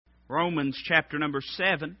Romans chapter number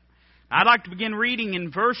 7. I'd like to begin reading in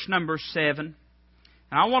verse number 7. And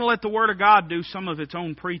I want to let the Word of God do some of its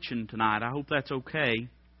own preaching tonight. I hope that's okay.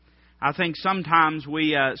 I think sometimes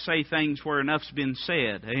we say things where enough's been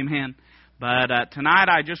said. Amen. But tonight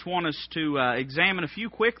I just want us to examine a few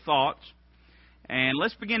quick thoughts. And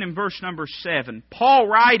let's begin in verse number 7. Paul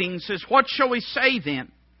writing says, "What shall we say then?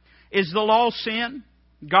 Is the law sin?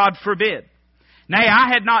 God forbid. Nay, I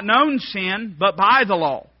had not known sin, but by the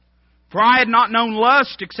law. For I had not known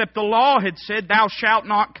lust, except the law had said, Thou shalt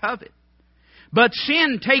not covet. But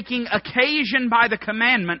sin, taking occasion by the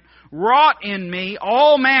commandment, wrought in me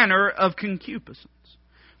all manner of concupiscence.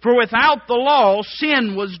 For without the law,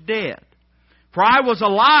 sin was dead. For I was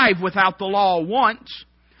alive without the law once.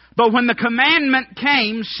 But when the commandment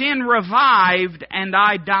came, sin revived, and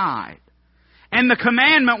I died. And the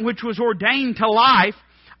commandment which was ordained to life,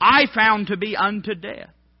 I found to be unto death.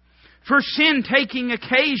 For sin, taking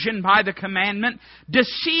occasion by the commandment,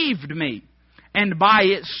 deceived me, and by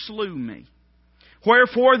it slew me.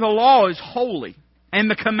 Wherefore the law is holy, and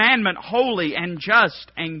the commandment holy and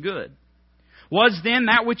just and good. Was then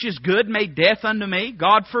that which is good made death unto me?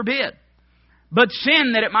 God forbid. But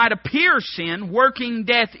sin, that it might appear sin, working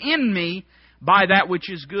death in me by that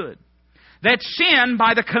which is good. That sin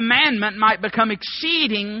by the commandment might become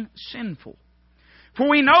exceeding sinful. For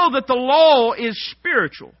we know that the law is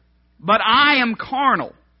spiritual, but I am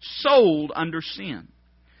carnal, sold under sin.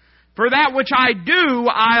 For that which I do,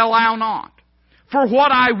 I allow not. For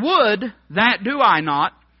what I would, that do I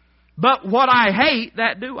not, but what I hate,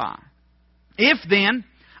 that do I. If then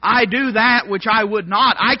I do that which I would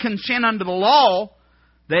not, I consent unto the law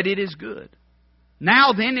that it is good.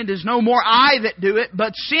 Now then, it is no more I that do it,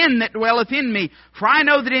 but sin that dwelleth in me. For I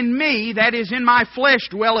know that in me, that is in my flesh,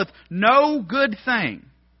 dwelleth no good thing.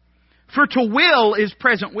 For to will is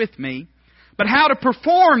present with me, but how to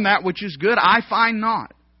perform that which is good I find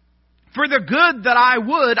not. For the good that I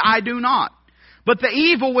would, I do not. But the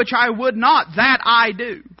evil which I would not, that I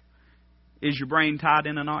do." Is your brain tied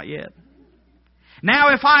in a knot yet? "Now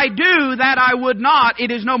if I do that I would not,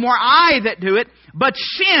 it is no more I that do it, but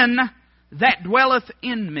sin that dwelleth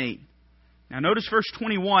in me." Now notice verse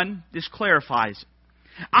 21, this clarifies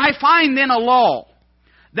it. "I find then a law,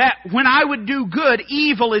 that when I would do good,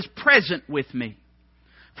 evil is present with me.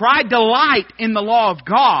 For I delight in the law of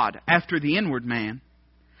God after the inward man.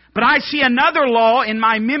 But I see another law in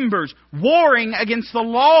my members, warring against the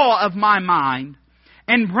law of my mind,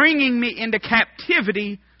 and bringing me into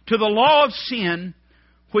captivity to the law of sin,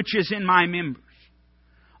 which is in my members."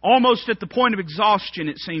 Almost at the point of exhaustion,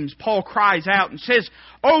 it seems, Paul cries out and says,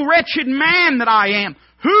 "O wretched man that I am,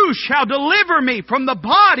 who shall deliver me from the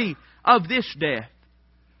body of this death?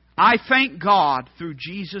 I thank God through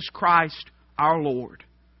Jesus Christ our Lord.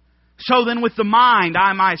 So then with the mind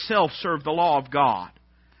I myself serve the law of God,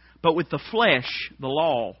 but with the flesh the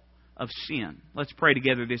law of sin." Let's pray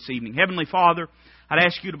together this evening. Heavenly Father, I'd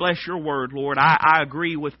ask You to bless Your Word, Lord. I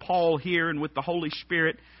agree with Paul here and with the Holy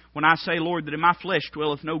Spirit when I say, Lord, that in my flesh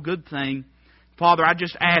dwelleth no good thing. Father, I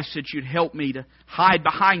just ask that You'd help me to hide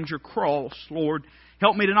behind Your cross, Lord.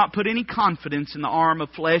 Help me to not put any confidence in the arm of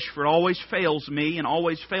flesh, for it always fails me and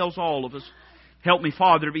always fails all of us. Help me,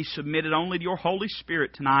 Father, to be submitted only to Your Holy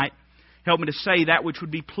Spirit tonight. Help me to say that which would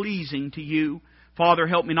be pleasing to You. Father,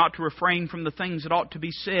 help me not to refrain from the things that ought to be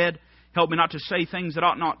said. Help me not to say things that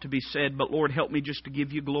ought not to be said. But, Lord, help me just to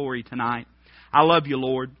give You glory tonight. I love You,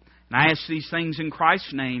 Lord. And I ask these things in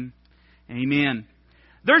Christ's name. Amen.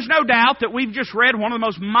 There's no doubt that we've just read one of the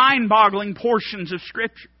most mind-boggling portions of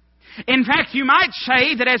Scripture. In fact, you might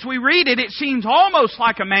say that as we read it, it seems almost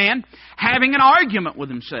like a man having an argument with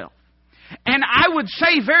himself. And I would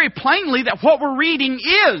say very plainly that what we're reading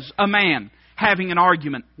is a man having an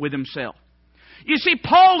argument with himself. You see,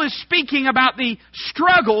 Paul is speaking about the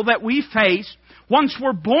struggle that we face once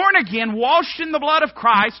we're born again, washed in the blood of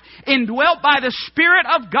Christ, indwelt by the Spirit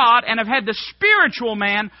of God, and have had the spiritual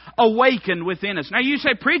man awakened within us. Now you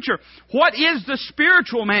say, "Preacher, what is the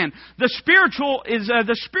spiritual man?" The spiritual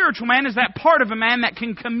man is that part of a man that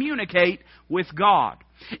can communicate with God.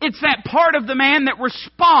 It's that part of the man that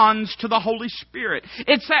responds to the Holy Spirit.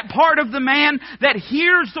 It's that part of the man that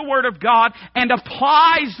hears the Word of God and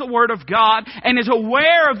applies the Word of God and is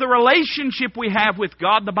aware of the relationship we have with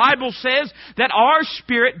God. The Bible says that our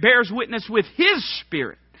spirit bears witness with His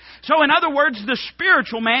Spirit. So in other words, the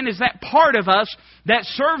spiritual man is that part of us that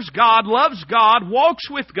serves God, loves God,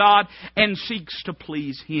 walks with God, and seeks to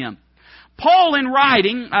please Him. Paul, in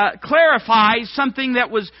writing, clarifies something that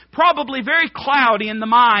was probably very cloudy in the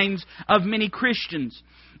minds of many Christians.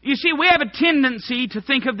 You see, we have a tendency to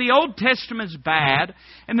think of the Old Testament as bad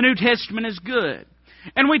and the New Testament as good.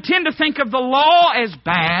 And we tend to think of the law as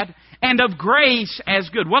bad and of grace as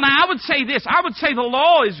good. Well, now I would say this. I would say the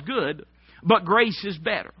law is good, but grace is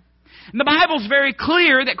better. And the Bible's very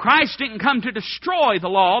clear that Christ didn't come to destroy the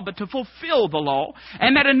law, but to fulfill the law,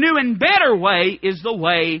 and that a new and better way is the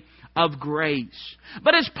way of grace.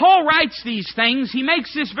 But as Paul writes these things, he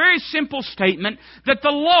makes this very simple statement that the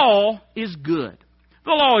law is good.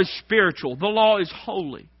 The law is spiritual. The law is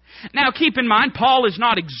holy. Now keep in mind, Paul is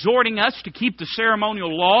not exhorting us to keep the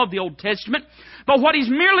ceremonial law of the Old Testament, but what he's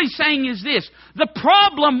merely saying is this: the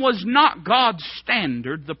problem was not God's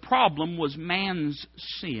standard, the problem was man's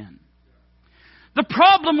sin. The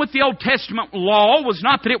problem with the Old Testament law was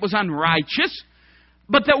not that it was unrighteous,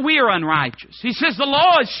 but that we are unrighteous. He says the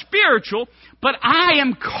law is spiritual, but I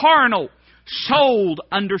am carnal, sold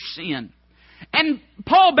under sin. And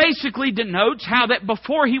Paul basically denotes how that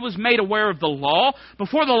before he was made aware of the law,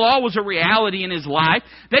 before the law was a reality in his life,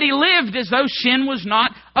 that he lived as though sin was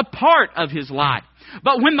not a part of his life.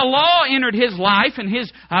 But when the law entered his life and his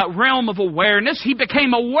realm of awareness, he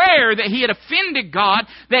became aware that he had offended God,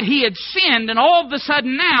 that he had sinned, and all of a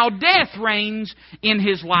sudden now death reigns in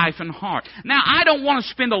his life and heart. Now, I don't want to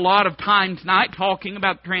spend a lot of time tonight talking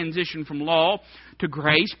about the transition from law to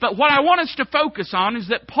grace, but what I want us to focus on is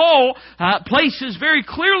that Paul places very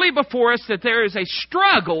clearly before us that there is a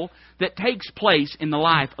struggle that takes place in the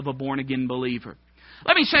life of a born-again believer.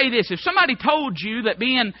 Let me say this. If somebody told you that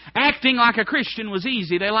acting like a Christian was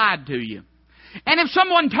easy, they lied to you. And if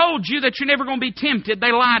someone told you that you're never going to be tempted,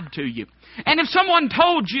 they lied to you. And if someone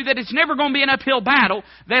told you that it's never going to be an uphill battle,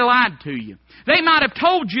 they lied to you. They might have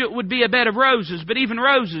told you it would be a bed of roses, but even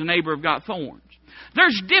roses, neighbor, have got thorns.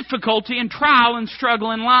 There's difficulty and trial and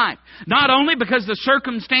struggle in life. Not only because of the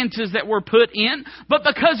circumstances that we're put in, but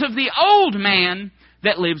because of the old man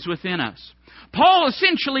that lives within us. Paul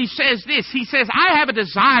essentially says this. He says, I have a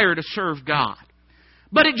desire to serve God,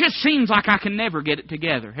 but it just seems like I can never get it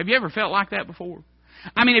together. Have you ever felt like that before?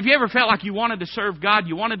 I mean, have you ever felt like you wanted to serve God,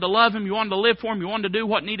 you wanted to love Him, you wanted to live for Him, you wanted to do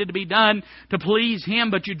what needed to be done to please Him,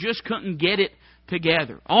 but you just couldn't get it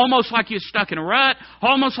together? Almost like you were stuck in a rut,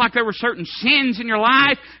 almost like there were certain sins in your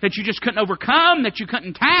life that you just couldn't overcome, that you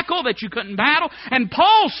couldn't tackle, that you couldn't battle. And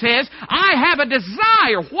Paul says, I have a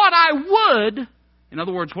desire, what I would, in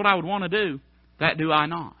other words, what I would want to do, that do I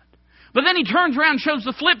not. But then he turns around and shows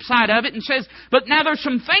the flip side of it and says, but now there's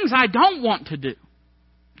some things I don't want to do.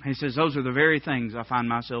 He says, those are the very things I find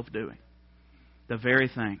myself doing. The very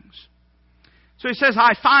things. So he says,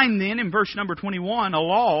 I find then, in verse number 21, a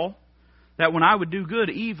law that when I would do good,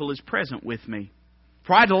 evil is present with me.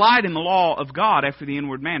 For I delight in the law of God after the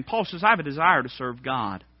inward man. Paul says, I have a desire to serve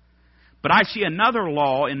God. But I see another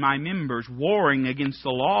law in my members, warring against the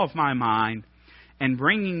law of my mind, and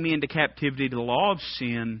bringing me into captivity to the law of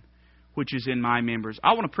sin, which is in my members.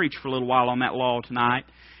 I want to preach for a little while on that law tonight.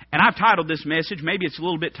 And I've titled this message, maybe it's a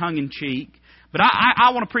little bit tongue-in-cheek, but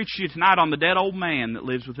I want to preach to you tonight on the dead old man that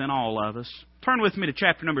lives within all of us. Turn with me to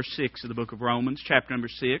chapter number 6 of the book of Romans, chapter number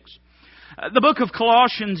 6. The book of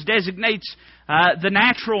Colossians designates the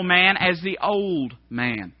natural man as the old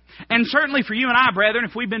man. And certainly for you and I, brethren,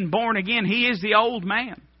 if we've been born again, he is the old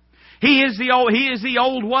man. He is the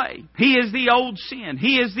old way. He is the old sin.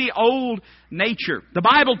 He is the old nature. The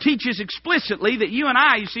Bible teaches explicitly that you and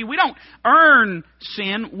I, you see, we don't earn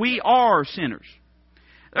sin. We are sinners.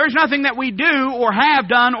 There's nothing that we do or have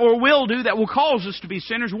done or will do that will cause us to be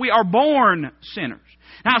sinners. We are born sinners.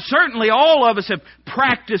 Now, certainly all of us have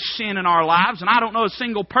practiced sin in our lives, and I don't know a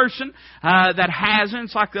single person that hasn't.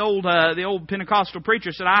 It's like the old Pentecostal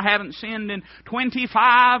preacher said, I haven't sinned in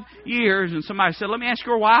 25 years. And somebody said, let me ask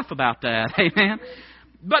your wife about that. Amen.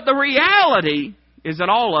 But the reality is that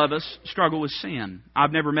all of us struggle with sin.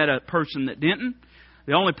 I've never met a person that didn't.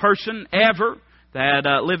 The only person ever that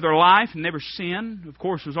lived their life and never sinned, of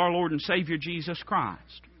course, was our Lord and Savior, Jesus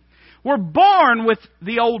Christ. We're born with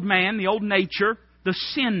the old man, the old nature, the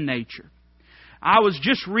sin nature. I was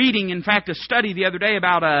just reading, in fact, a study the other day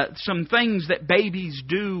about some things that babies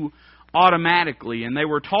do automatically, and they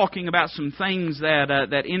were talking about some things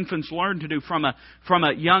that infants learn to do from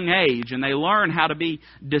a young age, and they learn how to be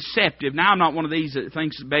deceptive. Now, I'm not one of these that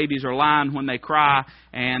thinks that babies are lying when they cry,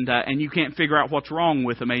 and you can't figure out what's wrong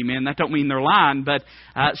with them. Amen. That don't mean they're lying, but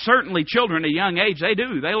certainly children at a young age, they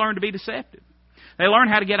do. They learn to be deceptive. They learn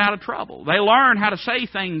how to get out of trouble. They learn how to say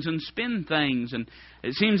things and spin things, and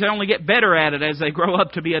it seems they only get better at it as they grow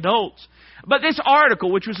up to be adults. But this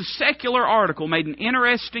article, which was a secular article, made an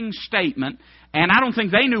interesting statement, and I don't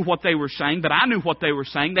think they knew what they were saying, but I knew what they were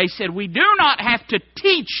saying. They said, we do not have to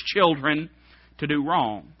teach children to do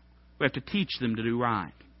wrong. We have to teach them to do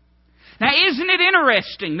right. Now, isn't it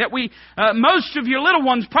interesting that most of your little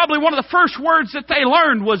ones, probably one of the first words that they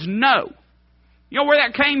learned was no. You know where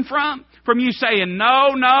that came from? From you saying no,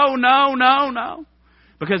 no, no, no, no.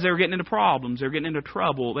 Because they were getting into problems. They were getting into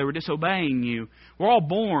trouble. They were disobeying you. We're all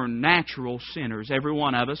born natural sinners, every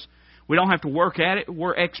one of us. We don't have to work at it.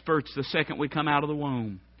 We're experts the second we come out of the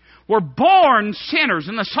womb. We're born sinners.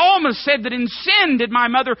 And the psalmist said that in sin did my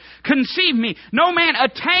mother conceive me. No man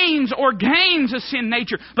attains or gains a sin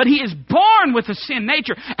nature, but he is born with a sin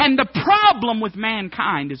nature. And the problem with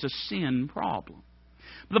mankind is a sin problem.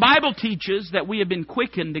 The Bible teaches that we have been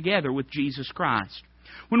quickened together with Jesus Christ.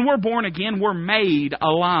 When we're born again, we're made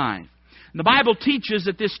alive. And the Bible teaches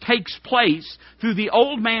that this takes place through the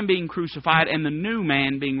old man being crucified and the new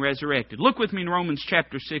man being resurrected. Look with me in Romans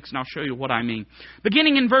chapter 6 and I'll show you what I mean.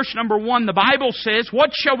 Beginning in verse number 1, the Bible says,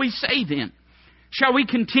 "What shall we say then? Shall we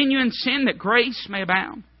continue in sin that grace may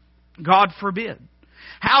abound? God forbid.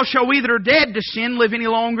 How shall we that are dead to sin live any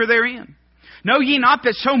longer therein? Know ye not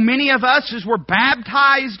that so many of us as were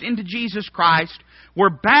baptized into Jesus Christ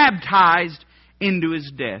were baptized into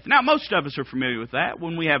His death?" Now, most of us are familiar with that.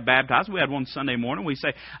 When we have baptized, we had one Sunday morning, we say,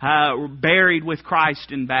 we're buried with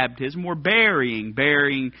Christ in baptism. We're burying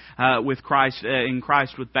with Christ, in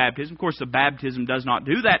Christ with baptism. Of course, the baptism does not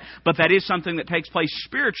do that, but that is something that takes place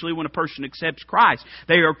spiritually when a person accepts Christ.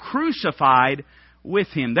 They are crucified with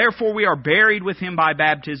Him. Therefore, we are buried with Him by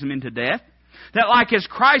baptism into death, that like as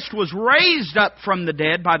Christ was raised up from the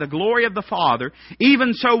dead by the glory of the Father,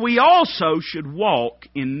 even so we also should walk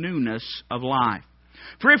in newness of life.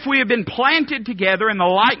 For if we have been planted together in the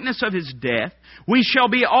likeness of His death, we shall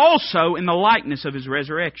be also in the likeness of His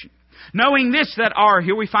resurrection. Knowing this, that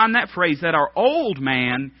here we find that phrase, that our old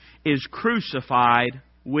man is crucified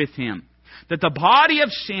with Him, that the body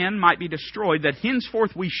of sin might be destroyed, that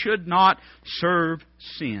henceforth we should not serve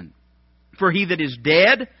sin. For he that is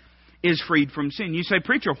dead is freed from sin. You say,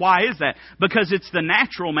 "Preacher, why is that?" Because it's the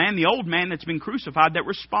natural man, the old man that's been crucified, that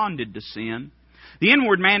responded to sin. The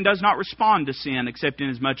inward man does not respond to sin except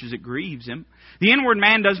inasmuch as it grieves him. The inward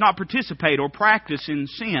man does not participate or practice in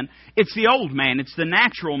sin. It's the old man, it's the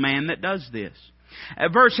natural man that does this.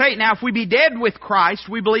 Verse 8, "Now if we be dead with Christ,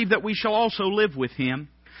 we believe that we shall also live with Him.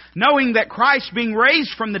 Knowing that Christ being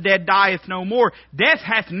raised from the dead dieth no more. Death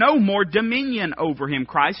hath no more dominion over Him."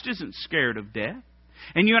 Christ isn't scared of death.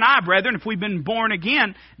 And you and I, brethren, if we've been born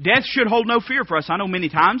again, death should hold no fear for us. I know many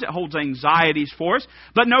times it holds anxieties for us,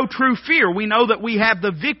 but no true fear. We know that we have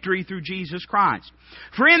the victory through Jesus Christ.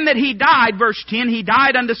 "For in that He died," verse 10, "He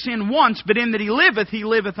died unto sin once, but in that He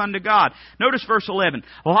liveth unto God." Notice verse 11.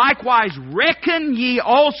 "Likewise reckon ye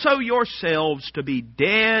also yourselves to be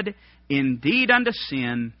dead indeed unto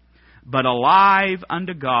sin, but alive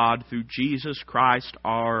unto God through Jesus Christ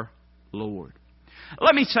our Lord."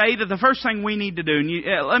 Let me say that the first thing we need to do,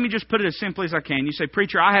 and let me just put it as simply as I can. You say,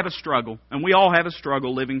 "Preacher, I have a struggle," and we all have a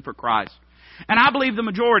struggle living for Christ. And I believe the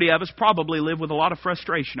majority of us probably live with a lot of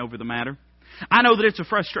frustration over the matter. I know that it's a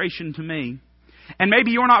frustration to me. And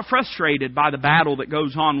maybe you're not frustrated by the battle that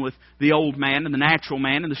goes on with the old man and the natural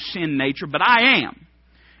man and the sin nature, but I am.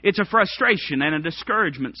 It's a frustration and a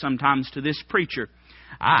discouragement sometimes to this preacher.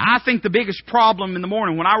 I think the biggest problem in the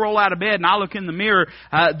morning, when I roll out of bed and I look in the mirror,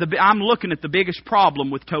 I'm looking at the biggest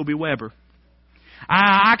problem with Toby Weber.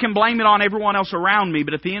 I can blame it on everyone else around me,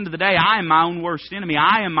 but at the end of the day, I am my own worst enemy.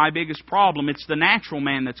 I am my biggest problem. It's the natural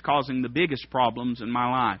man that's causing the biggest problems in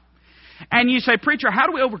my life. And you say, "Preacher, how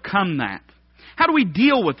do we overcome that? How do we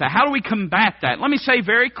deal with that? How do we combat that?" Let me say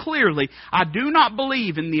very clearly, I do not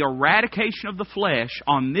believe in the eradication of the flesh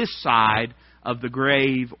on this side of the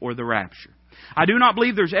grave or the rapture. I do not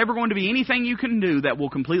believe there's ever going to be anything you can do that will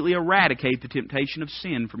completely eradicate the temptation of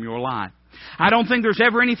sin from your life. I don't think there's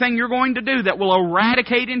ever anything you're going to do that will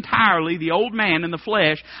eradicate entirely the old man and the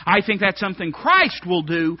flesh. I think that's something Christ will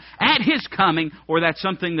do at His coming, or that's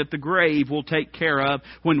something that the grave will take care of.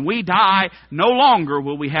 When we die, no longer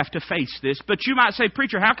will we have to face this. But you might say,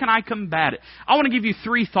 "Preacher, how can I combat it?" I want to give you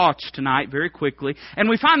 3 thoughts tonight very quickly. And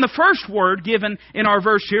we find the first word given in our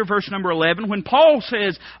verse here, verse number 11, when Paul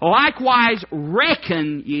says, "Likewise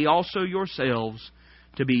reckon ye also yourselves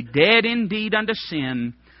to be dead indeed unto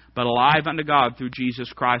sin, but alive unto God through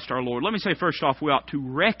Jesus Christ our Lord." Let me say first off, we ought to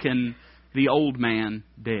reckon the old man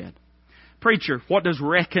dead. Preacher, what does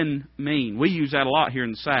reckon mean? We use that a lot here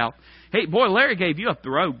in the South. "Hey, boy, Larry gave you up the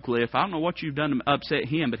road, Cliff. I don't know what you've done to upset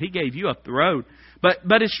him, but he gave you up the road."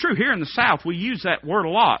 But it's true, here in the South, we use that word a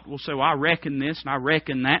lot. We'll say, "Well, I reckon this and I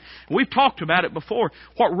reckon that." We've talked about it before.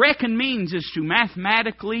 What reckon means is to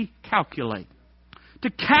mathematically calculate. To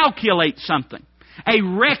calculate something. A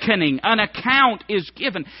reckoning, an account is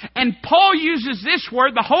given. And Paul uses this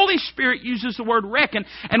word, the Holy Spirit uses the word reckon,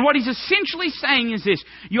 and what he's essentially saying is this: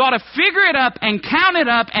 you ought to figure it up and count it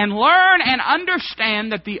up and learn and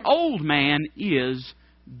understand that the old man is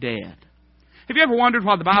dead. Have you ever wondered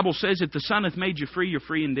why the Bible says, if the Son hath made you free, you're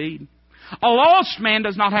free indeed? A lost man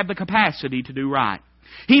does not have the capacity to do right.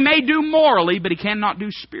 He may do morally, but he cannot do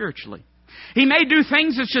spiritually. He may do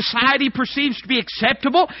things that society perceives to be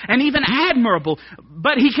acceptable and even admirable,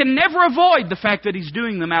 but he can never avoid the fact that he's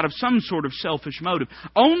doing them out of some sort of selfish motive.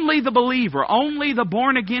 Only the believer, only the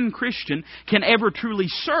born-again Christian can ever truly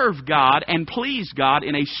serve God and please God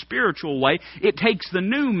in a spiritual way. It takes the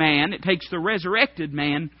new man, it takes the resurrected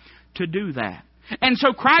man to do that. And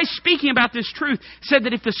so Christ, speaking about this truth, said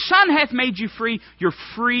that if the Son hath made you free, you're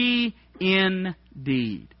free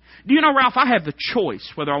indeed. Do you know, Ralph, I have the choice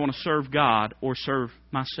whether I want to serve God or serve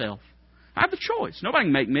myself. I have the choice. Nobody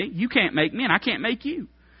can make me. You can't make me, and I can't make you.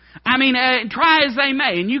 I mean, try as they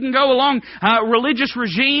may. And you can go along religious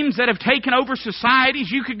regimes that have taken over societies.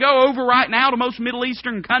 You could go over right now to most Middle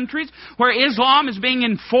Eastern countries where Islam is being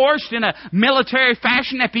enforced in a military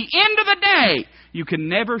fashion. At the end of the day, you can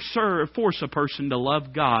never force a person to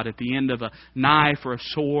love God at the end of a knife or a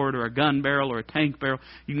sword or a gun barrel or a tank barrel.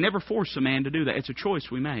 You can never force a man to do that. It's a choice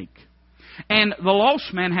we make. And the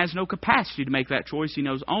lost man has no capacity to make that choice. He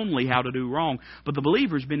knows only how to do wrong. But the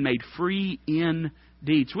believer has been made free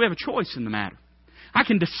indeed. So we have a choice in the matter. I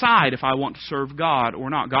can decide if I want to serve God or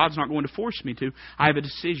not. God's not going to force me to. I have a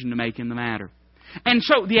decision to make in the matter. And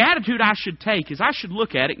so the attitude I should take is I should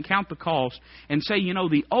look at it and count the cost and say, you know,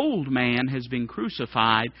 the old man has been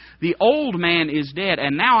crucified. The old man is dead.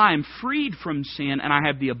 And now I am freed from sin and I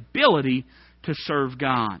have the ability to serve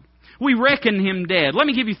God. We reckon Him dead. Let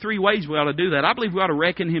me give you 3 ways we ought to do that. I believe we ought to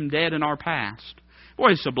reckon Him dead in our past.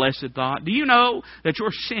 Boy, it's a blessed thought. Do you know that your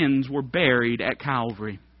sins were buried at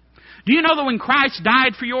Calvary? Do you know that when Christ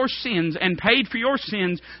died for your sins and paid for your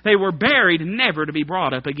sins, they were buried, never to be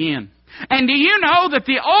brought up again? And do you know that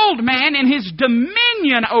the old man in his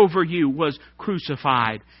dominion over you was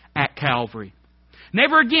crucified at Calvary?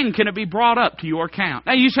 Never again can it be brought up to your account.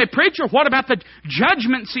 Now you say, preacher, what about the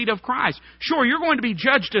judgment seat of Christ? Sure, you're going to be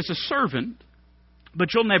judged as a servant,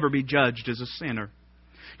 but you'll never be judged as a sinner.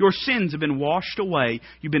 Your sins have been washed away.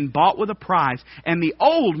 You've been bought with a price. And the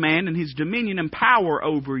old man and his dominion and power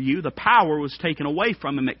over you, the power was taken away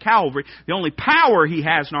from him at Calvary. The only power he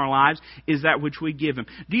has in our lives is that which we give him.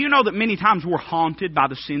 Do you know that many times we're haunted by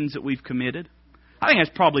the sins that we've committed? I think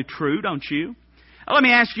that's probably true, don't you? Let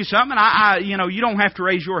me ask you something. You don't have to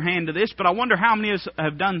raise your hand to this, but I wonder how many of us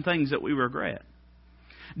have done things that we regret.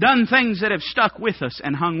 Done things that have stuck with us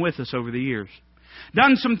and hung with us over the years.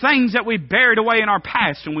 Done some things that we buried away in our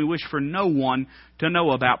past and we wish for no one to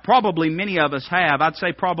know about. Probably many of us have. I'd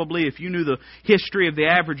say probably if you knew the history of the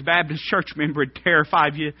average Baptist church member, it'd terrify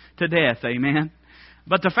you to death. Amen?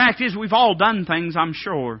 But the fact is, we've all done things, I'm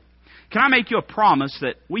sure. Can I make you a promise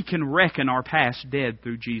that we can reckon our past dead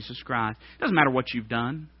through Jesus Christ? It doesn't matter what you've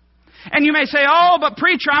done. And you may say, oh, but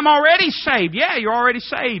preacher, I'm already saved. Yeah, you're already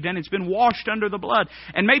saved, and it's been washed under the blood.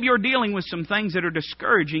 And maybe you're dealing with some things that are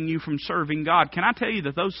discouraging you from serving God. Can I tell you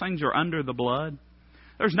that those things are under the blood?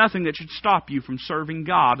 There's nothing that should stop you from serving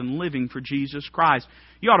God and living for Jesus Christ.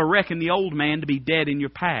 You ought to reckon the old man to be dead in your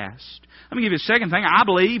past. Let me give you a second thing. I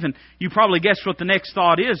believe, and you probably guessed what the next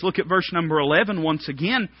thought is. Look at verse number 11 once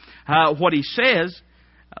again, what he says.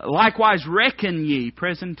 Likewise reckon ye,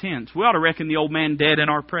 present tense. We ought to reckon the old man dead in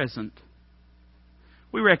our present.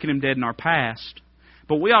 We reckon him dead in our past.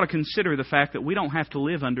 But we ought to consider the fact that we don't have to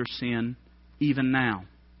live under sin even now.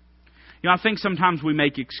 You know, I think sometimes we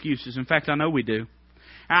make excuses. In fact, I know we do.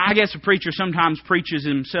 I guess a preacher sometimes preaches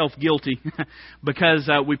himself guilty because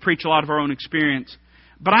we preach a lot of our own experience.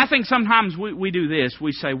 But I think sometimes we do this.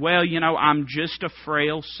 We say, well, you know, I'm just a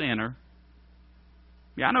frail sinner.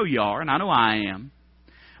 Yeah, I know you are, and I know I am.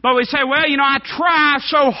 But we say, well, you know, I try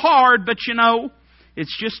so hard, but, you know,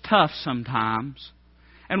 it's just tough sometimes.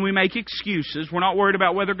 And we make excuses. We're not worried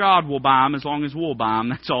about whether God will buy them as long as we'll buy them.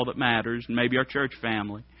 That's all that matters, and maybe our church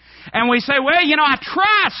family. And we say, well, you know, I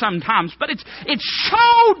try sometimes, but it's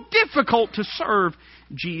so difficult to serve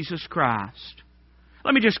Jesus Christ.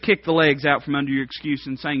 Let me just kick the legs out from under your excuse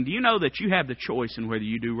and saying, do you know that you have the choice in whether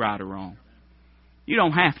you do right or wrong? You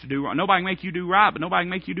don't have to do wrong. Nobody can make you do right, but nobody can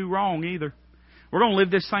make you do wrong either. We're going to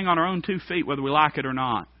live this thing on our own 2 feet, whether we like it or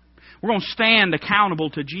not. We're going to stand accountable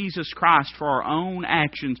to Jesus Christ for our own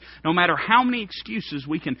actions. No matter how many excuses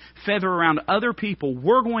we can feather around other people,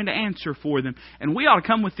 we're going to answer for them. And we ought to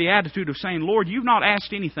come with the attitude of saying, Lord, you've not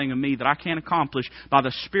asked anything of me that I can't accomplish by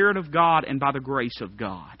the Spirit of God and by the grace of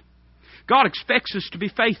God. God expects us to be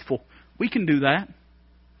faithful. We can do that.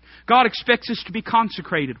 God expects us to be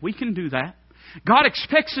consecrated. We can do that. God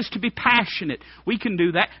expects us to be passionate. We can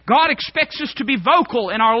do that. God expects us to be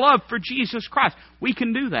vocal in our love for Jesus Christ. We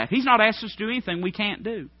can do that. He's not asked us to do anything we can't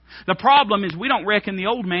do. The problem is we don't reckon the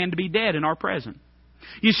old man to be dead in our present.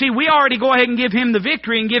 You see, we already go ahead and give him the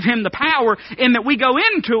victory and give him the power in that we go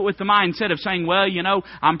into it with the mindset of saying, well,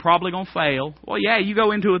 I'm probably going to fail. Well, yeah, you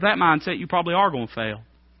go into it with that mindset, you probably are going to fail.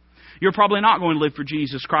 You're probably not going to live for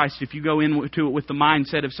Jesus Christ if you go into it with the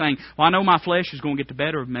mindset of saying, well, I know my flesh is going to get the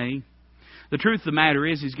better of me. The truth of the matter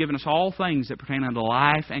is, He's given us all things that pertain unto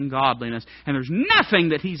life and godliness. And there's nothing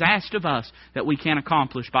that He's asked of us that we can't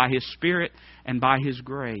accomplish by His Spirit and by His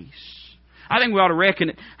grace. I think we ought to reckon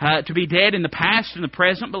it to be dead in the past and the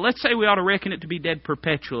present, but let's say we ought to reckon it to be dead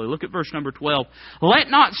perpetually. Look at verse number 12. Let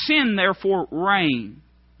not sin therefore reign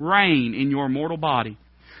in your mortal body,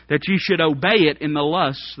 that ye should obey it in the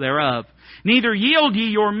lusts thereof. Neither yield ye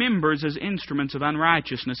your members as instruments of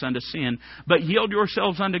unrighteousness unto sin, but yield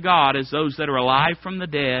yourselves unto God as those that are alive from the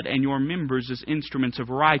dead, and your members as instruments of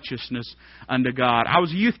righteousness unto God. I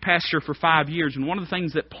was a youth pastor for 5 years, and one of the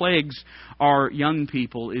things that plagues our young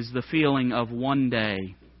people is the feeling of one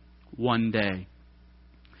day. One day.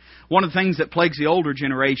 One of the things that plagues the older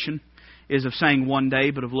generation is of saying one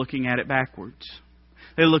day, but of looking at it backwards.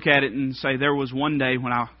 They look at it and say, there was one day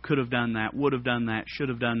when I could have done that, would have done that, should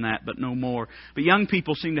have done that, but no more. But young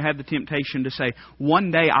people seem to have the temptation to say,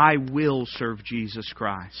 one day I will serve Jesus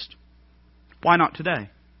Christ. Why not today?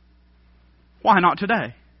 Why not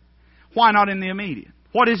today? Why not in the immediate?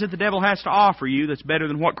 What is it the devil has to offer you that's better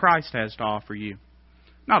than what Christ has to offer you?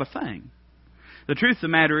 Not a thing. The truth of the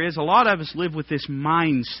matter is, a lot of us live with this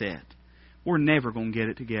mindset. We're never going to get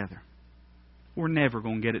it together. We're never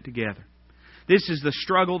going to get it together. This is the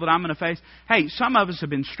struggle that I'm going to face. Hey, some of us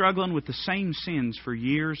have been struggling with the same sins for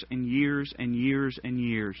years and years and years and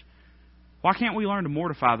years. Why can't we learn to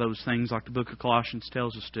mortify those things like the book of Colossians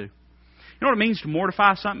tells us to? You know what it means to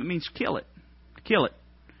mortify something? It means to kill it. To kill it.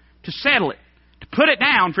 To settle it. To put it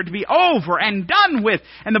down, for it to be over and done with.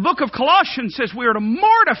 And the book of Colossians says we are to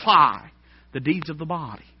mortify the deeds of the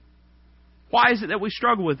body. Why is it that we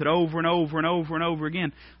struggle with it over and over and over and over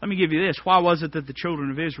again? Let me give you this. Why was it that the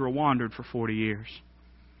children of Israel wandered for 40 years?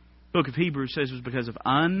 The book of Hebrews says it was because of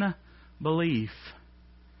unbelief.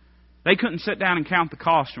 They couldn't sit down and count the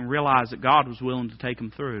cost and realize that God was willing to take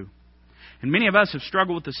them through. And many of us have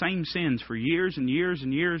struggled with the same sins for years and years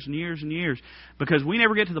and years and years and years because we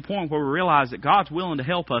never get to the point where we realize that God's willing to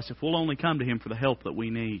help us if we'll only come to Him for the help that we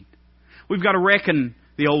need. We've got to reckon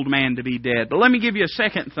the old man to be dead. But let me give you a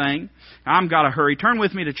second thing. I've got to hurry. Turn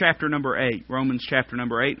with me to chapter number 8. Romans chapter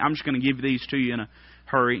number 8. I'm just going to give these to you in a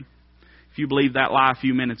hurry. If you believed that lie a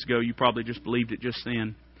few minutes ago, you probably just believed it just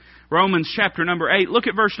then. Romans chapter number 8. Look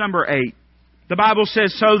at verse number 8. The Bible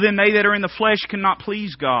says, so then they that are in the flesh cannot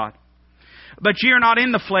please God. But ye are not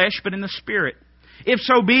in the flesh, but in the Spirit. If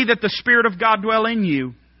so be that the Spirit of God dwell in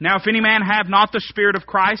you. Now if any man have not the Spirit of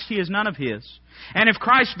Christ, he is none of His. And if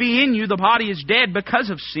Christ be in you, the body is dead because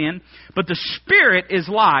of sin, but the Spirit is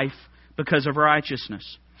life because of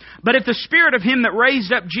righteousness. But if the Spirit of Him that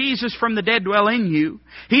raised up Jesus from the dead dwell in you,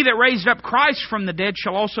 He that raised up Christ from the dead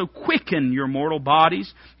shall also quicken your mortal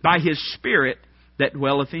bodies by His Spirit that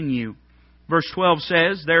dwelleth in you. Verse 12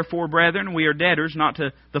 says, therefore, brethren, we are debtors, not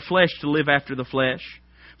to the flesh to live after the flesh.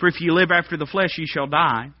 For if ye live after the flesh, ye shall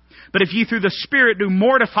die. But if ye through the Spirit do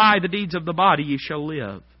mortify the deeds of the body, ye shall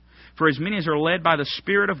live. For as many as are led by the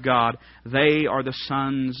Spirit of God, they are the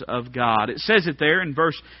sons of God. It says it there in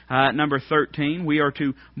verse number 13. We are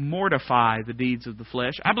to mortify the deeds of the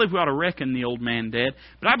flesh. I believe we ought to reckon the old man dead,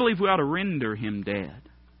 but I believe we ought to render him dead.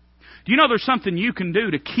 Do you know there's something you can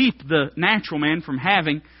do to keep the natural man from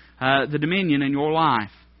having the dominion in your life?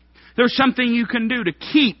 There's something you can do to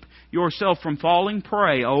keep yourself from falling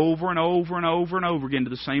prey over and over and over and over again to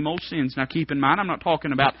the same old sins. Now keep in mind, I'm not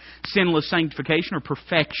talking about sinless sanctification or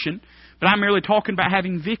perfection, but I'm merely talking about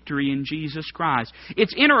having victory in Jesus Christ.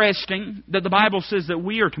 It's interesting that the Bible says that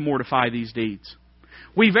we are to mortify these deeds.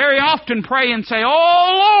 We very often pray and say,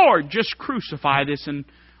 oh Lord, just crucify this in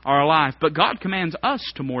our life. But God commands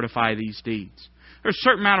us to mortify these deeds. There's a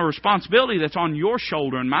certain amount of responsibility that's on your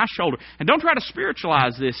shoulder and my shoulder. And don't try to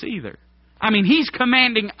spiritualize this either. I mean, He's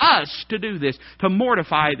commanding us to do this, to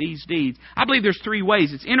mortify these deeds. I believe there's 3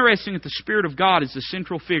 ways. It's interesting that the Spirit of God is the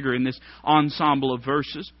central figure in this ensemble of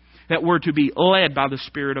verses, that we're to be led by the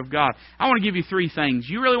Spirit of God. I want to give you 3 things.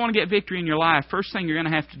 You really want to get victory in your life, first thing you're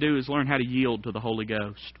going to have to do is learn how to yield to the Holy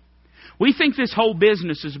Ghost. We think this whole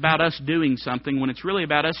business is about us doing something when it's really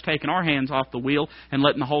about us taking our hands off the wheel and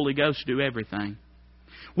letting the Holy Ghost do everything.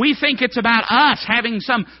 We think it's about us having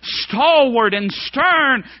some stalwart and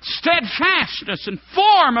stern steadfastness and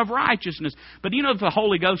form of righteousness. But you know, the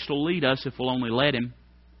Holy Ghost will lead us if we'll only let Him.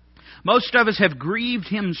 Most of us have grieved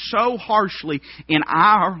Him so harshly in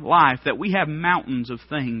our life that we have mountains of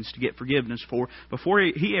things to get forgiveness for before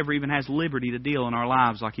He ever even has liberty to deal in our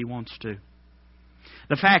lives like He wants to.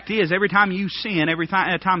 The fact is, every time you sin, every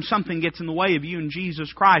time something gets in the way of you and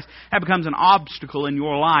Jesus Christ, that becomes an obstacle in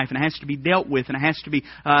your life, and it has to be dealt with, and it has to be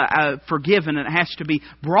forgiven, and it has to be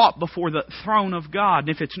brought before the throne of God. And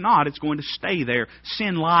if it's not, it's going to stay there.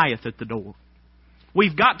 Sin lieth at the door.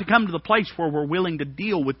 We've got to come to the place where we're willing to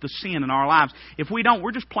deal with the sin in our lives. If we don't,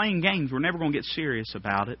 we're just playing games. We're never going to get serious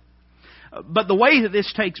about it. But the way that this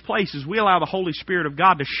takes place is we allow the Holy Spirit of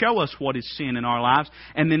God to show us what is sin in our lives,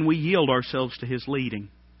 and then we yield ourselves to His leading.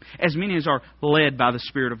 As many as are led by the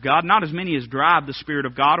Spirit of God, not as many as drive the Spirit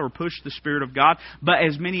of God or push the Spirit of God, but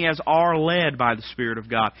as many as are led by the Spirit of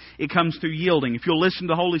God. It comes through yielding. If you'll listen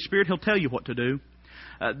to the Holy Spirit, He'll tell you what to do.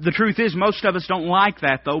 The truth is, most of us don't like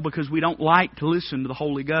that, though, because we don't like to listen to the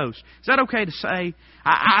Holy Ghost. Is that okay to say?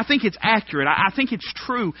 I think it's accurate. I think it's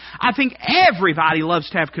true. I think everybody loves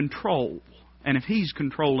to have control. And if He's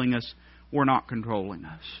controlling us, we're not controlling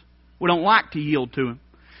us. We don't like to yield to Him.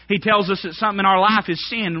 He tells us that something in our life is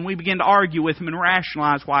sin, and we begin to argue with Him and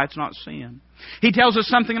rationalize why it's not sin. He tells us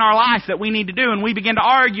something in our life that we need to do, and we begin to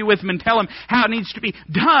argue with Him and tell Him how it needs to be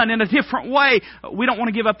done in a different way. We don't want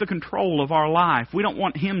to give up the control of our life. We don't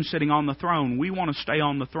want Him sitting on the throne. We want to stay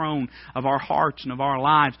on the throne of our hearts and of our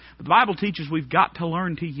lives. But the Bible teaches we've got to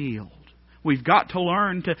learn to yield. We've got to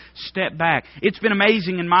learn to step back. It's been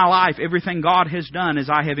amazing in my life, everything God has done as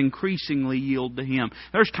I have increasingly yielded to Him.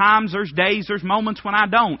 There's times, there's days, there's moments when I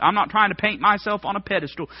don't. I'm not trying to paint myself on a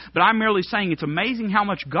pedestal, but I'm merely saying it's amazing how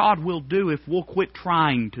much God will do if we'll quit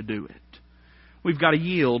trying to do it. We've got to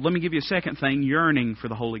yield. Let me give you a second thing, yearning for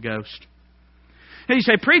the Holy Ghost. And you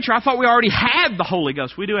say, preacher, I thought we already had the Holy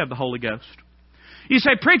Ghost. We do have the Holy Ghost. You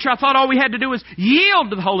say, preacher, I thought all we had to do was yield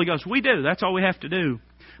to the Holy Ghost. We do. That's all we have to do.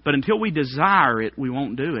 But until we desire it, we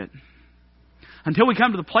won't do it. Until we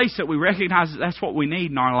come to the place that we recognize that that's what we need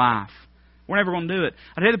in our life, we're never going to do it.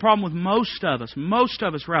 I tell you the problem with most of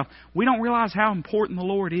us, Ralph, we don't realize how important the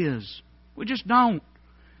Lord is. We just don't.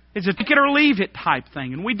 It's a take it or leave it type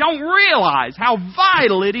thing. And we don't realize how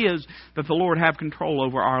vital it is that the Lord have control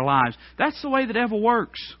over our lives. That's the way the devil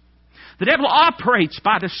works. The devil operates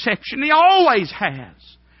by deception. He always has.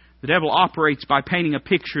 The devil operates by painting a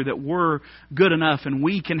picture that we're good enough and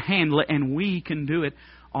we can handle it and we can do it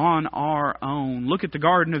on our own. Look at the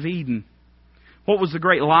Garden of Eden. What was the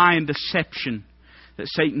great lie and deception that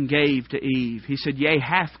Satan gave to Eve? He said, yea,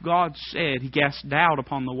 hath God said. He cast doubt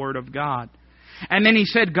upon the word of God. And then he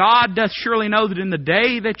said, God doth surely know that in the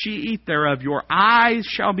day that ye eat thereof, your eyes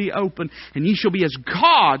shall be opened, and ye shall be as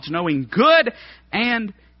gods, knowing good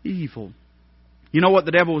and evil. You know what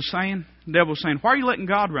the devil was saying? The devil was saying, why are you letting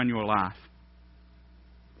God run your life?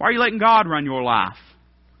 Why are you letting God run your life?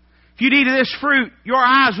 If you'd eat of this fruit, your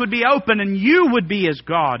eyes would be open and you would be as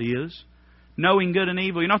God is, knowing good and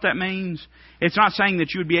evil. You know what that means? It's not saying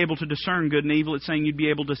that you would be able to discern good and evil. It's saying you'd be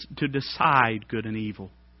able to decide good and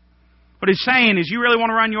evil. What he's saying is, you really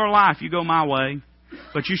want to run your life, you go my way.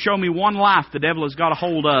 But you show me one life the devil has got a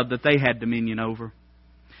hold of that they had dominion over.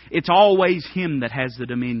 It's always him that has the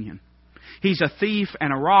dominion. He's a thief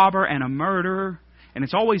and a robber and a murderer, and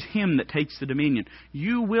it's always him that takes the dominion.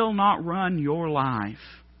 You will not run your life.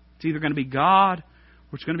 It's either going to be God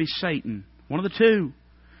or it's going to be Satan. One of the two.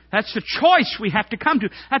 That's the choice we have to come to.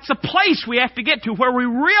 That's the place we have to get to where we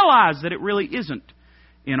realize that it really isn't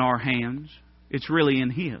in our hands. It's really in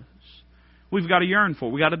His. We've got to yearn for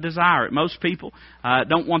it. We've got to desire it. Most people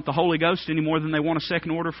don't want the Holy Ghost any more than they want a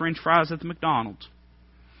second order French fries at the McDonald's.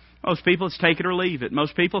 Most people, it's take it or leave it.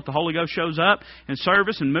 Most people, if the Holy Ghost shows up in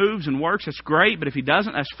service and moves and works, that's great. But if He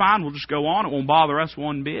doesn't, that's fine. We'll just go on. It won't bother us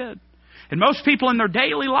one bit. And most people in their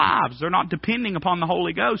daily lives, they're not depending upon the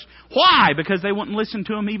Holy Ghost. Why? Because they wouldn't listen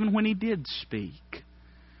to Him even when He did speak.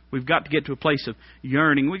 We've got to get to a place of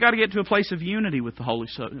yearning. We've got to get to a place of unity with the Holy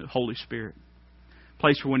Spirit. A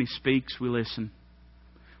place where when He speaks, we listen.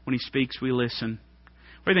 When He speaks, we listen.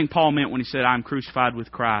 What do you think Paul meant when he said, I am crucified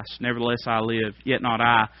with Christ, nevertheless I live, yet not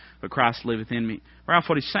I, but Christ liveth in me? Ralph,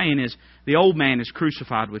 what he's saying is, the old man is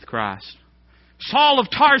crucified with Christ. Saul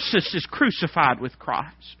of Tarsus is crucified with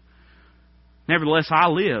Christ. Nevertheless I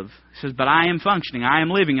live. He says, but I am functioning, I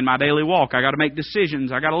am living in my daily walk. I got to make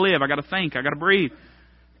decisions, I got to live, I got to think, I got to breathe.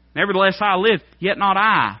 Nevertheless I live, yet not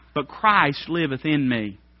I, but Christ liveth in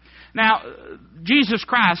me. Now, Jesus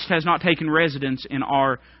Christ has not taken residence in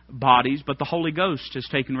our bodies, but the Holy Ghost has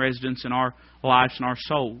taken residence in our lives and our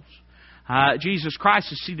souls. Jesus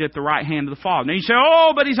Christ is seated at the right hand of the Father. Now you say,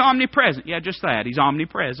 oh, but He's omnipresent. Yeah, just that. He's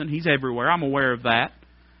omnipresent. He's everywhere. I'm aware of that.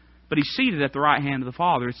 But He's seated at the right hand of the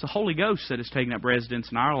Father. It's the Holy Ghost that has taken up residence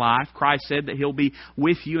in our life. Christ said that He'll be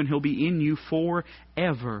with you and He'll be in you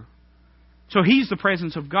forever. So He's the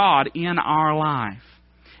presence of God in our life.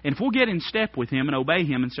 And if we'll get in step with Him and obey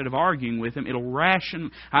Him instead of arguing with Him, it'll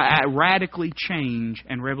radically change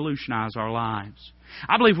and revolutionize our lives.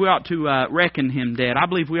 I believe we ought to reckon Him dead. I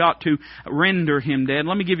believe we ought to render Him dead.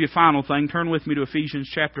 Let me give you a final thing. Turn with me to Ephesians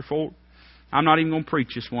chapter 4. I'm not even going to preach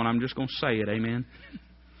this one. I'm just going to say it. Amen.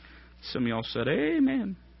 Some of y'all said,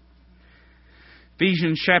 amen.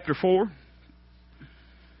 Ephesians chapter 4.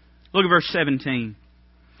 Look at verse 17.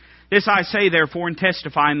 This I say, therefore, and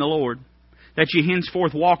testify in the Lord, that ye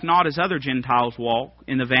henceforth walk not as other Gentiles walk,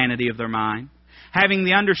 in the vanity of their mind, having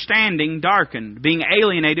the understanding darkened, being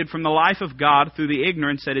alienated from the life of God through the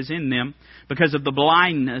ignorance that is in them, because of the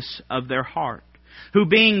blindness of their heart, who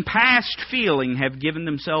being past feeling have given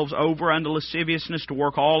themselves over unto lasciviousness to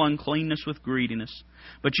work all uncleanness with greediness.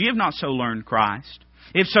 But ye have not so learned Christ.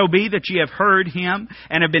 If so be that ye have heard Him,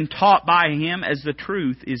 and have been taught by Him, as the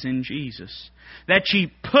truth is in Jesus, that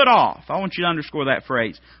ye put off, I want you to underscore that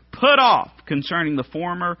phrase, put off concerning the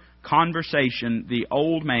former conversation the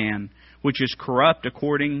old man, which is corrupt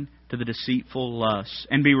according to the deceitful lusts,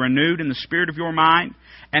 and be renewed in the spirit of your mind,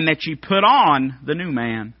 and that ye put on the new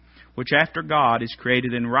man, which after God is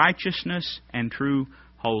created in righteousness and true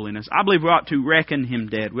holiness. I believe we ought to reckon Him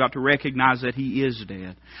dead. We ought to recognize that He is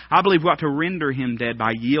dead. I believe we ought to render Him dead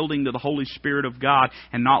by yielding to the Holy Spirit of God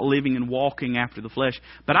and not living and walking after the flesh.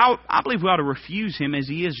 But I believe we ought to refuse Him as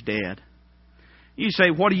He is dead. You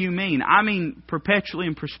say, what do you mean? I mean perpetually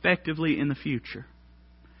and prospectively in the future.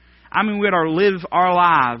 I mean we ought to live our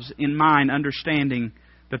lives in mind understanding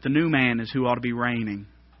that the new man is who ought to be reigning.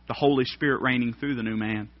 The Holy Spirit reigning through the new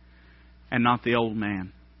man and not the old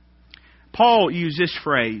man. Paul used this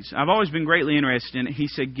phrase. I've always been greatly interested in it. He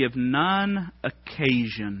said, give none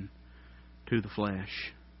occasion to the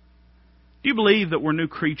flesh. Do you believe that we're new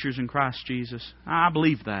creatures in Christ Jesus? I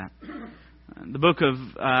believe that. The book of,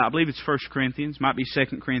 I believe it's 1 Corinthians, might be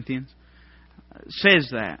 2 Corinthians, says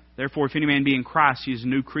that. Therefore, if any man be in Christ, he is a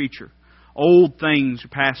new creature. Old things are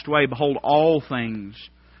passed away. Behold, all things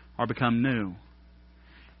are become new.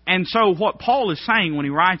 And so what Paul is saying when he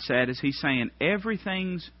writes that is he's saying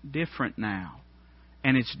everything's different now.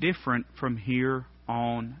 And it's different from here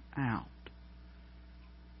on out.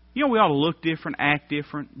 You know, we ought to look different, act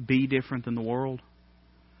different, be different than the world.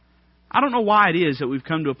 I don't know why it is that we've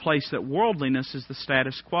come to a place that worldliness is the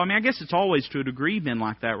status quo. I mean, I guess it's always to a degree been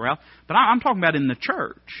like that, Ralph. But I'm talking about in the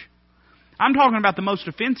church. I'm talking about the most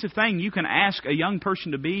offensive thing you can ask a young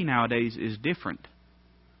person to be nowadays is different.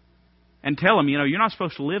 And tell them, you know, you're not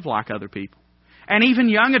supposed to live like other people. And even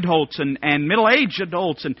young adults and middle-aged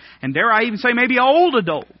adults and dare I even say maybe old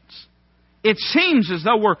adults. It seems as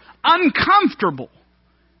though we're uncomfortable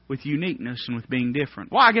with uniqueness and with being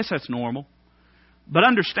different. Well, I guess that's normal. But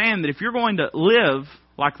understand that if you're going to live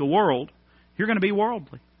like the world, you're going to be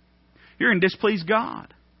worldly. You're going to displease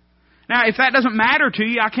God. Now, if that doesn't matter to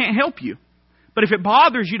you, I can't help you. But if it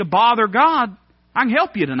bothers you to bother God, I can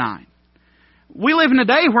help you tonight. We live in a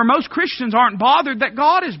day where most Christians aren't bothered that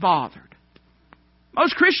God is bothered.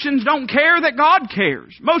 Most Christians don't care that God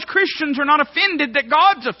cares. Most Christians are not offended that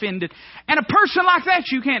God's offended. And a person like that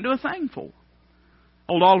you can't do a thing for.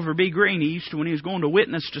 Old Oliver B. Green, he used to, when he was going to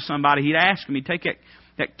witness to somebody, he'd ask him, he'd take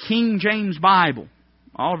that King James Bible.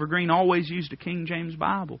 Oliver Green always used a King James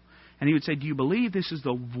Bible. And he would say, do you believe this is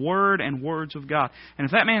the Word and words of God? And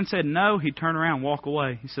if that man said no, he'd turn around and walk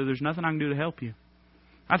away. He said, there's nothing I can do to help you.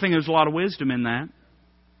 I think there's a lot of wisdom in that.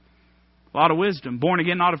 A lot of wisdom. Born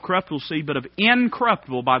again, not of corruptible seed, but of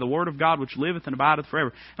incorruptible by the Word of God, which liveth and abideth forever.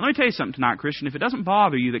 And let me tell you something tonight, Christian. If it doesn't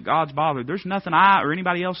bother you that God's bothered, there's nothing I or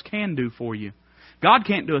anybody else can do for you. God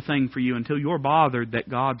can't do a thing for you until you're bothered that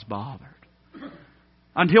God's bothered.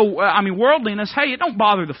 Until, worldliness, hey, it don't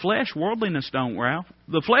bother the flesh. Worldliness don't, Ralph.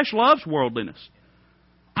 The flesh loves worldliness.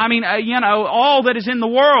 All that is in the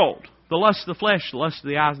world, the lust of the flesh, the lust of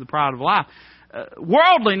the eyes, the pride of life.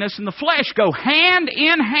 Worldliness and the flesh go hand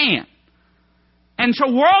in hand. And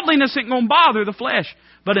so worldliness ain't going to bother the flesh.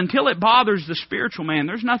 But until it bothers the spiritual man,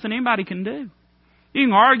 there's nothing anybody can do. You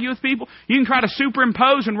can argue with people. You can try to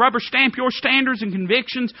superimpose and rubber stamp your standards and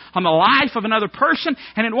convictions on the life of another person,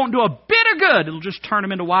 and it won't do a bit of good. It'll just turn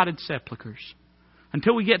them into whited sepulchres.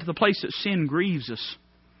 Until we get to the place that sin grieves us,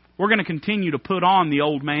 we're going to continue to put on the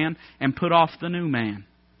old man and put off the new man.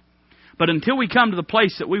 But until we come to the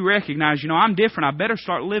place that we recognize, I'm different, I better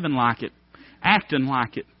start living like it, acting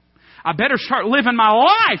like it. I better start living my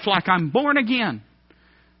life like I'm born again.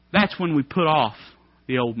 That's when we put off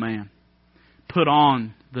the old man. Put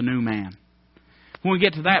on the new man. When we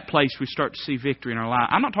get to that place, we start to see victory in our life.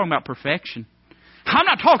 I'm not talking about perfection. I'm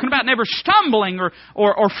not talking about never stumbling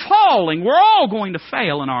or falling. We're all going to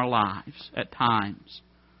fail in our lives at times.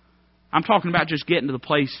 I'm talking about just getting to the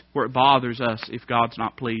place where it bothers us if God's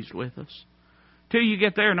not pleased with us. Till you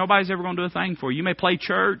get there, nobody's ever going to do a thing for you. You may play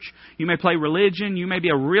church, you may play religion, you may be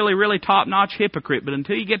a really, really top-notch hypocrite, but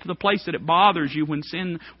until you get to the place that it bothers you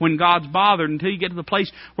when God's bothered, until you get to the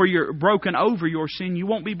place where you're broken over your sin, you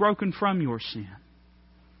won't be broken from your sin.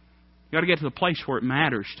 You've got to get to the place where it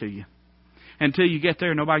matters to you. Until you get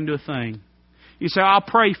there, nobody can do a thing. You say, I'll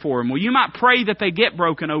pray for them. Well, you might pray that they get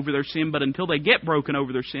broken over their sin, but until they get broken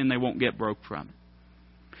over their sin, they won't get broke from it.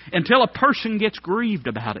 Until a person gets grieved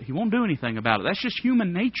about it, he won't do anything about it. That's just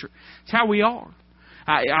human nature. It's how we are.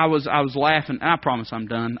 I was laughing. I promise I'm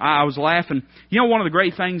done. I was laughing. You know one of the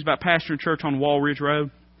great things about pastoring church on Wall Ridge Road?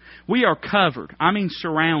 We are covered,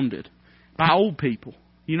 surrounded by old people.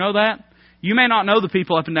 You know that? You may not know the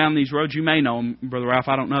people up and down these roads. You may know them, Brother Ralph.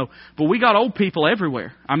 I don't know. But we got old people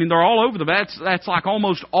everywhere. They're all over that's like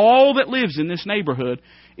almost all that lives in this neighborhood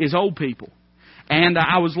is old people. And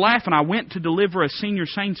I was laughing. I went to deliver a senior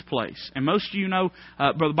saints place. And most of you know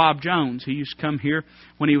Brother Bob Jones. He used to come here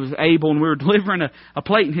when he was able, and we were delivering a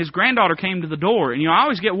plate, and his granddaughter came to the door. And, I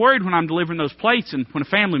always get worried when I'm delivering those plates, and when a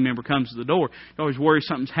family member comes to the door, you always worry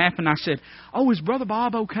something's happened. I said, oh, is Brother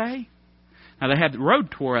Bob okay? Now, they had the road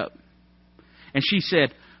tore up. And she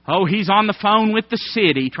said, oh, he's on the phone with the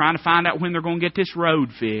city trying to find out when they're going to get this road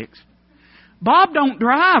fixed. Bob don't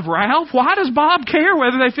drive, Ralph. Why does Bob care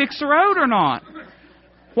whether they fix the road or not?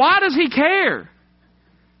 Why does he care?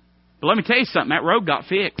 But let me tell you something. That road got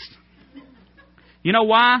fixed. You know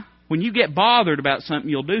why? When you get bothered about something,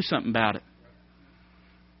 you'll do something about it.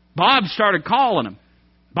 Bob started calling him.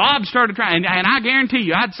 Bob started trying, and I guarantee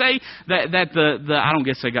you, I'd say that the I don't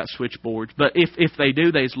guess they got switchboards, but if they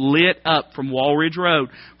do, they's lit up from Wall Ridge Road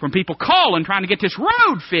from people calling trying to get this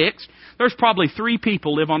road fixed. There's probably 3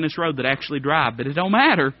 people live on this road that actually drive, but it don't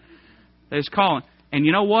matter. They're just calling, and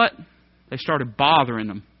you know what? They started bothering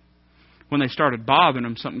them. When they started bothering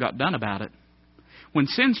them, something got done about it. When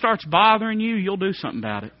sin starts bothering you, you'll do something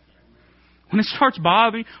about it. When it starts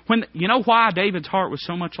bothering you, you know why David's heart was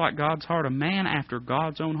so much like God's heart? A man after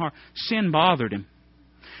God's own heart. Sin bothered him.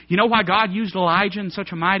 You know why God used Elijah in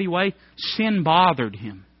such a mighty way? Sin bothered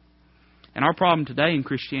him. And our problem today in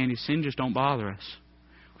Christianity is sin just don't bother us.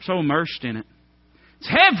 We're so immersed in it. It's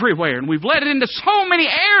everywhere, and we've let it into so many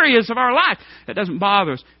areas of our life. It doesn't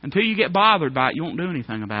bother us. Until you get bothered by it, you won't do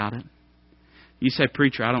anything about it. You say,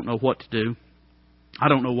 preacher, I don't know what to do. I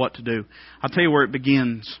don't know what to do. I'll tell you where it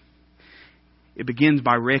begins. It begins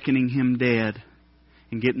by reckoning Him dead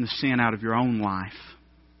and getting the sin out of your own life.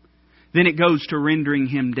 Then it goes to rendering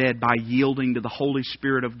Him dead by yielding to the Holy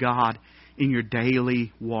Spirit of God in your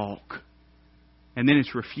daily walk. And then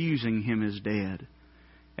it's refusing Him as dead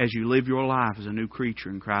as you live your life as a new creature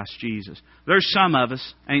in Christ Jesus. There's some of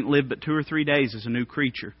us ain't lived but 2 or 3 days as a new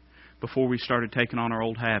creature before we started taking on our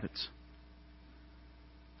old habits.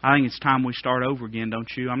 I think it's time we start over again, don't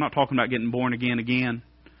you? I'm not talking about getting born again.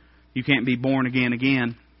 You can't be born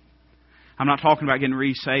again. I'm not talking about getting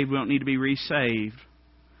resaved. We don't need to be resaved.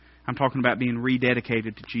 I'm talking about being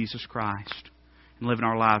rededicated to Jesus Christ and living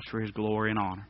our lives for His glory and honor.